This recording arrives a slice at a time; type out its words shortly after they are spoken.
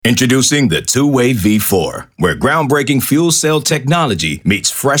Introducing the two-way V4, where groundbreaking fuel cell technology meets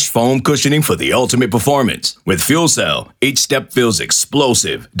fresh foam cushioning for the ultimate performance. With fuel cell, each step feels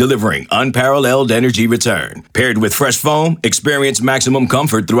explosive, delivering unparalleled energy return. Paired with fresh foam, experience maximum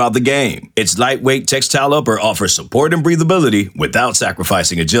comfort throughout the game. Its lightweight textile upper offers support and breathability without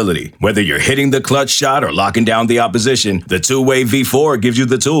sacrificing agility. Whether you're hitting the clutch shot or locking down the opposition, the two-way V4 gives you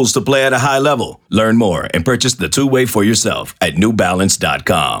the tools to play at a high level. Learn more and purchase the two-way for yourself at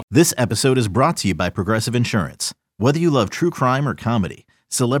newbalance.com. This episode is brought to you by Progressive Insurance. Whether you love true crime or comedy,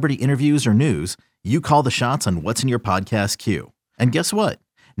 celebrity interviews or news, you call the shots on what's in your podcast queue. And guess what?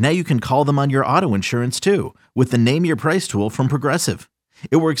 Now you can call them on your auto insurance too with the Name Your Price tool from Progressive.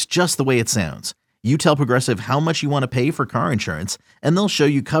 It works just the way it sounds. You tell Progressive how much you want to pay for car insurance, and they'll show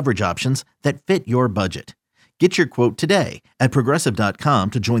you coverage options that fit your budget. Get your quote today at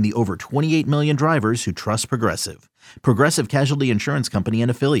Progressive.com to join the over 28 million drivers who trust Progressive. Progressive Casualty Insurance Company and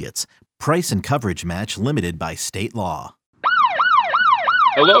Affiliates. Price and coverage match limited by state law.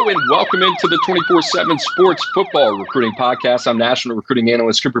 Hello and welcome into the 24/7 Sports Football Recruiting Podcast. I'm National Recruiting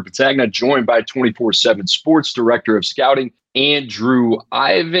Analyst Cooper Patagna, joined by 24/7 Sports Director of Scouting, Andrew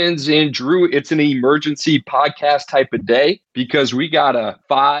Ivins. And Drew, it's an emergency podcast type of day because we got a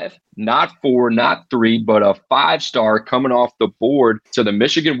 5, not 4, not 3, but a 5-star coming off the board to the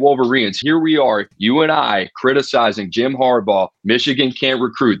Michigan Wolverines. Here we are, you and I, criticizing Jim Harbaugh. Michigan can't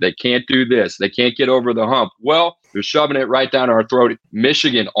recruit. They can't do this. They can't get over the hump. Well, they're shoving it right down our throat.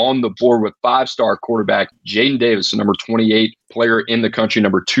 Michigan on the board with 5-star quarterback Jadyn Davis, the number 28 player in the country,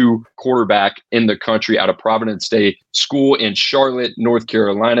 number 2 quarterback in the country out of Providence State School in Charlotte, North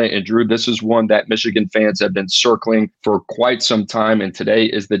Carolina. And Drew, this is one that Michigan fans have been circling for quite some time. And today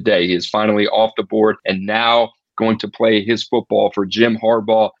is the day. He is finally off the board and now going to play his football for Jim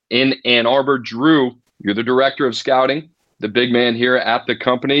Harbaugh in Ann Arbor. Drew, you're the director of scouting, the big man here at the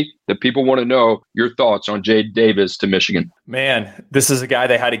company. The people want to know your thoughts on Jadyn Davis to Michigan. Man, this is a guy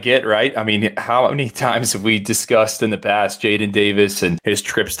they had to get, right? I mean, how many times have we discussed in the past Jadyn Davis and his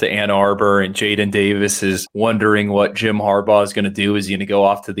trips to Ann Arbor, and Jadyn Davis is wondering what Jim Harbaugh is going to do. Is he going to go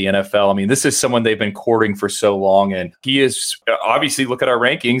off to the NFL? I mean, this is someone they've been courting for so long, and he is obviously, look at our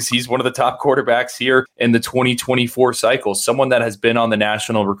rankings, he's one of the top quarterbacks here in the 2024 cycle, someone that has been on the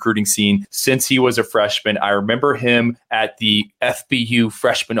national recruiting scene since he was a freshman. I remember him at the FBU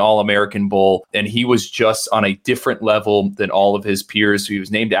Freshman All-American Bowl, and he was just on a different level than all of his peers. He was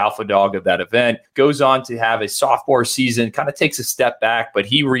named Alpha Dog of that event, goes on to have a sophomore season, kind of takes a step back, but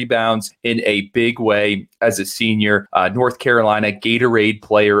he rebounds in a big way as a senior. North Carolina Gatorade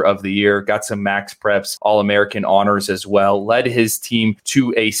Player of the Year, got some Max Preps All-American honors as well, led his team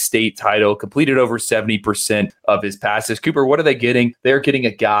to a state title, completed over 70% of his passes. Cooper, what are they getting? They're getting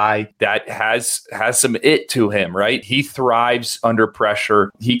a guy that has some it to him, right? He thrives under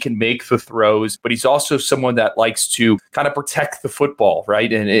pressure. He can make the throws, but he's also someone that likes to kind of protect the football,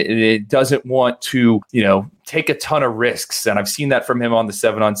 right? And it doesn't want to, take a ton of risks. And I've seen that from him on the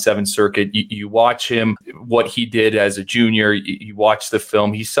 7-on-7 circuit. You watch him, what he did as a junior, you watch the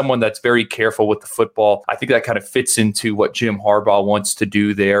film. He's someone that's very careful with the football. I think that kind of fits into what Jim Harbaugh wants to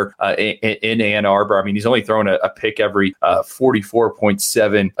do there in Ann Arbor. I mean, he's only thrown a pick every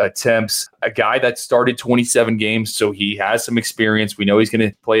 44.7 attempts. A guy that started 27 games, so he has some experience. We know he's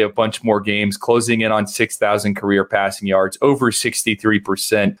going to play a bunch more games, closing in on 6,000 career passing yards, over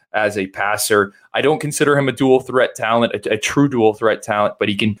 63% as a passer. I don't consider him a dual threat talent, a true dual threat talent, but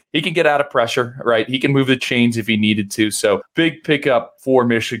he can get out of pressure, right? He can move the chains if he needed to. So big pickup for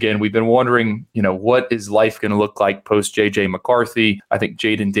Michigan. We've been wondering, what is life going to look like post JJ McCarthy? I think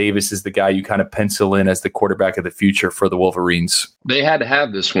Jadyn Davis is the guy you kind of pencil in as the quarterback of the future for the Wolverines. They had to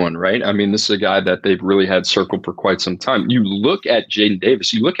have this one, right? I mean, this is a guy that they've really had circled for quite some time. You look at Jadyn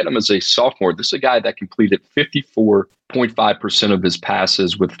Davis, you look at him as a sophomore. This is a guy that completed 54.5% of his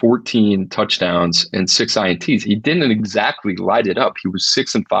passes with 14 touchdowns and 6 INTs. He didn't exactly light it up. He was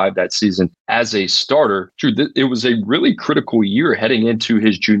 6-5 that season as a starter. True, it was a really critical year heading into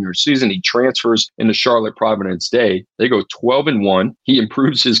his junior season. He transfers into Charlotte Providence Day. They go 12-1. He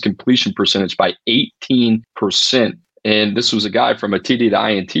improves his completion percentage by 18%. And this was a guy from a TD to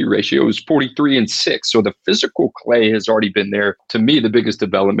INT ratio. It was 43-6. So the physical clay has already been there. To me, the biggest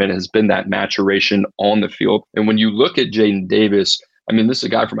development has been that maturation on the field. And when you look at Jadyn Davis, I mean, this is a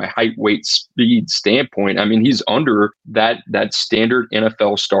guy from a height, weight, speed standpoint. I mean, he's under that standard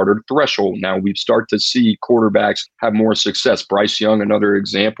NFL starter threshold. Now, we've started to see quarterbacks have more success. Bryce Young, another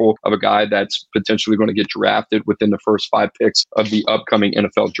example of a guy that's potentially going to get drafted within the first 5 picks of the upcoming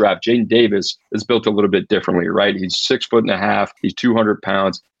NFL draft. Jadyn Davis is built a little bit differently, right? He's 6'1.5". He's 200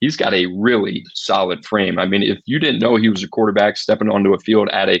 pounds. he's got a really solid frame. I mean, if you didn't know he was a quarterback stepping onto a field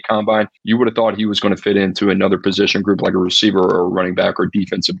at a combine, you would have thought he was going to fit into another position group like a receiver or a running back or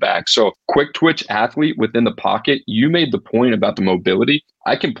defensive back. So quick twitch athlete within the pocket. You made the point about the mobility.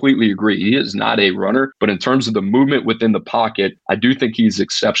 I completely agree. He is not a runner, but in terms of the movement within the pocket, I do think he's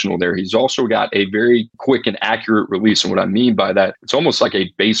exceptional there. He's also got a very quick and accurate release. And what I mean by that, it's almost like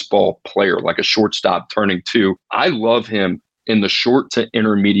a baseball player, like a shortstop turning two. I love him in the short to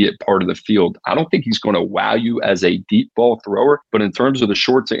intermediate part of the field. I don't think he's going to wow you as a deep ball thrower, but in terms of the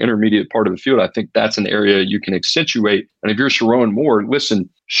short to intermediate part of the field, I think that's an area you can accentuate. And if you're Sharon Moore, listen,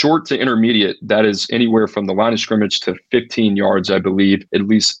 short to intermediate, that is anywhere from the line of scrimmage to 15 yards, I believe, at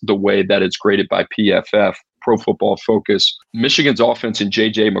least the way that it's graded by PFF. Pro Football Focus. Michigan's offense in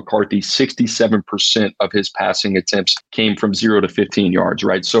J.J. McCarthy, 67% of his passing attempts came from 0 to 15 yards,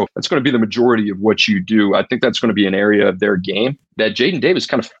 right? So that's going to be the majority of what you do. I think that's going to be an area of their game that Jadyn Davis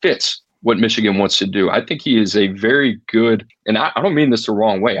kind of fits what Michigan wants to do. I think he is a very good, and I don't mean this the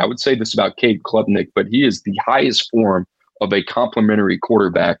wrong way. I would say this about Cade Klubnik, but he is the highest form of a complementary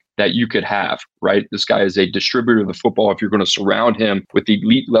quarterback that you could have, right? This guy is a distributor of the football. If you're going to surround him with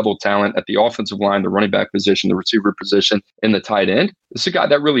elite level talent at the offensive line, the running back position, the receiver position, and the tight end, this is a guy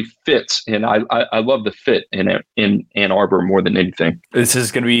that really fits. And I love the fit in Ann Arbor more than anything. This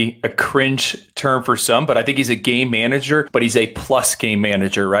is going to be a cringe term for some, but I think he's a game manager, but he's a plus game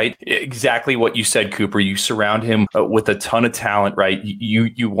manager, right? Exactly what you said, Cooper. You surround him with a ton of talent, right?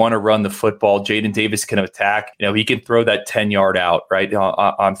 You want to run the football. Jadyn Davis can attack. He can throw that 10-yard out, right,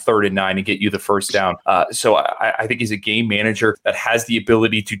 on 3rd and 9 and get you the first down. So I think he's a game manager that has the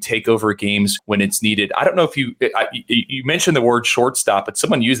ability to take over games when it's needed. I don't know if you mentioned the word shortstop, but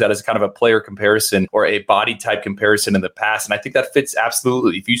someone used that as kind of a player comparison or a body type comparison in the past. And I think that fits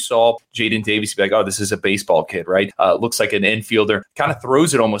absolutely. If you saw Jadyn Davis, you'd be like, oh, this is a baseball kid, right? Looks like an infielder, kind of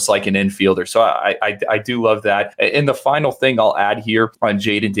throws it almost like an infielder. So I do love that. And the final thing I'll add here on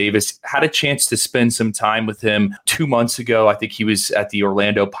Jadyn Davis, had a chance to spend some time with him 2 months ago. I think he was at the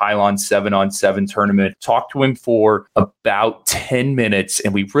Orlando Pylon 7-on-7 tournament. Talked to him for about 10 minutes,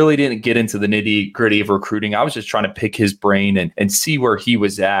 and we really didn't get into the nitty gritty of recruiting. I was just trying to pick his brain and see where he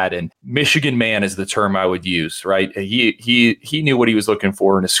was at. And Michigan man is the term I would use, right? He knew what he was looking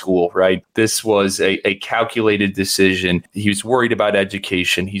for in a school, right? This was a calculated decision. He was worried about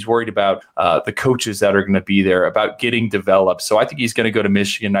education. He's worried about the coaches that are going to be there, about getting developed. So I think he's going to go to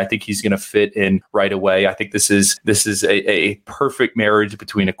Michigan. I think he's going to fit in right away. I think this is a perfect marriage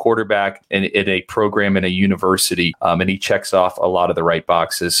between a quarterback and a program and a university. And he checks off a lot of the right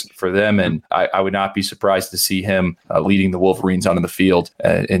boxes for them. And I would not be surprised to see him leading the Wolverines onto the field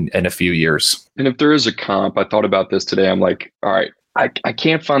in a few years. And if there is a comp, I thought about this today. I'm like, all right, I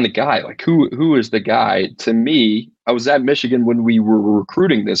can't find the guy. Like, who is the guy? To me, I was at Michigan when we were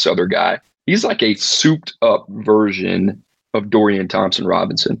recruiting this other guy. He's like a souped up version of Dorian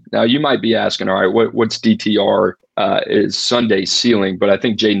Thompson-Robinson. Now, you might be asking, all right, what's DTR is Sunday's ceiling? But I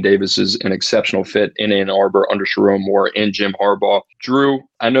think Jadyn Davis is an exceptional fit in Ann Arbor under Sharon Moore and Jim Harbaugh. Drew,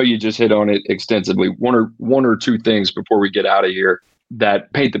 I know you just hit on it extensively. One or two things before we get out of here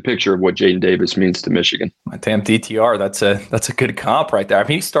that paint the picture of what Jadyn Davis means to Michigan. Damn, DTR, that's a good comp right there. I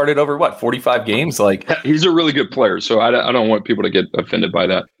mean, he started over 45 games. Like, he's a really good player, so I don't want people to get offended by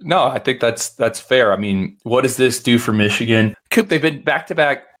that. No, I think that's fair. I mean, what does this do for Michigan? They've been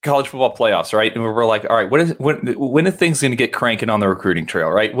back-to-back college football playoffs, right? And we're like, all right, when are things going to get cranking on the recruiting trail,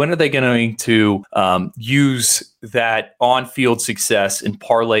 right? When are they going to use that on-field success and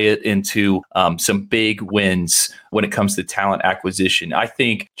parlay it into some big wins when it comes to talent acquisition? I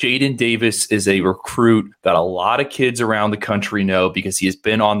think Jadyn Davis is a recruit that a lot of kids around the country know because he has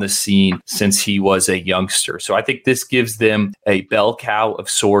been on the scene since he was a youngster. So I think this gives them a bell cow of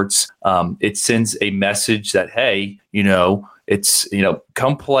sorts. It sends a message that, hey, it's,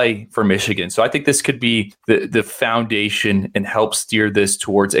 come play for Michigan. So I think this could be the foundation and help steer this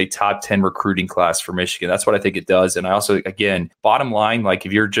towards a top 10 recruiting class for Michigan. That's what I think it does. And I also, again, bottom line, like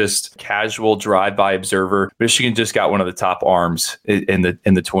if you're just casual drive-by observer, Michigan just got one of the top arms in the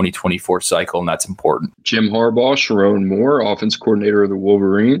 2024 cycle, and that's important. Jim Harbaugh, Sharon Moore, offense coordinator of the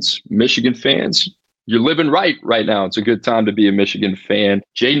Wolverines. Michigan fans, you're living right now. It's a good time to be a Michigan fan.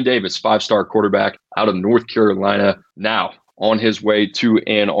 Jadyn Davis, 5-star quarterback out of North Carolina, now on his way to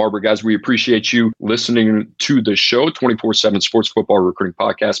Ann Arbor. Guys, we appreciate you listening to the show, 24/7 Sports Football Recruiting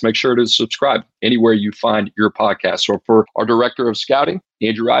Podcast. Make sure to subscribe anywhere you find your podcast. So for our Director of Scouting,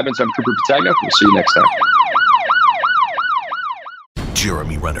 Andrew Ivins, I'm Cooper Patagna. We'll see you next time.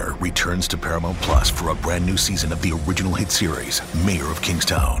 Jeremy Renner returns to Paramount Plus for a brand new season of the original hit series, Mayor of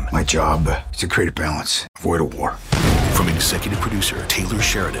Kingstown. My job is to create a balance, avoid a war. From executive producer Taylor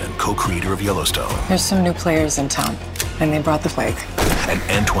Sheridan, co-creator of Yellowstone. There's some new players in town, and they brought the plague. And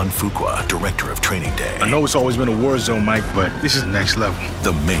Antoine Fuqua, director of Training Day. I know it's always been a war zone, Mike, but this is next level.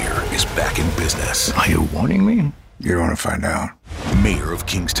 The mayor is back in business. Are you warning me? You're going to find out. Mayor of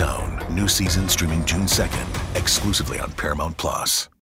Kingstown. New season streaming June 2nd, exclusively on Paramount+.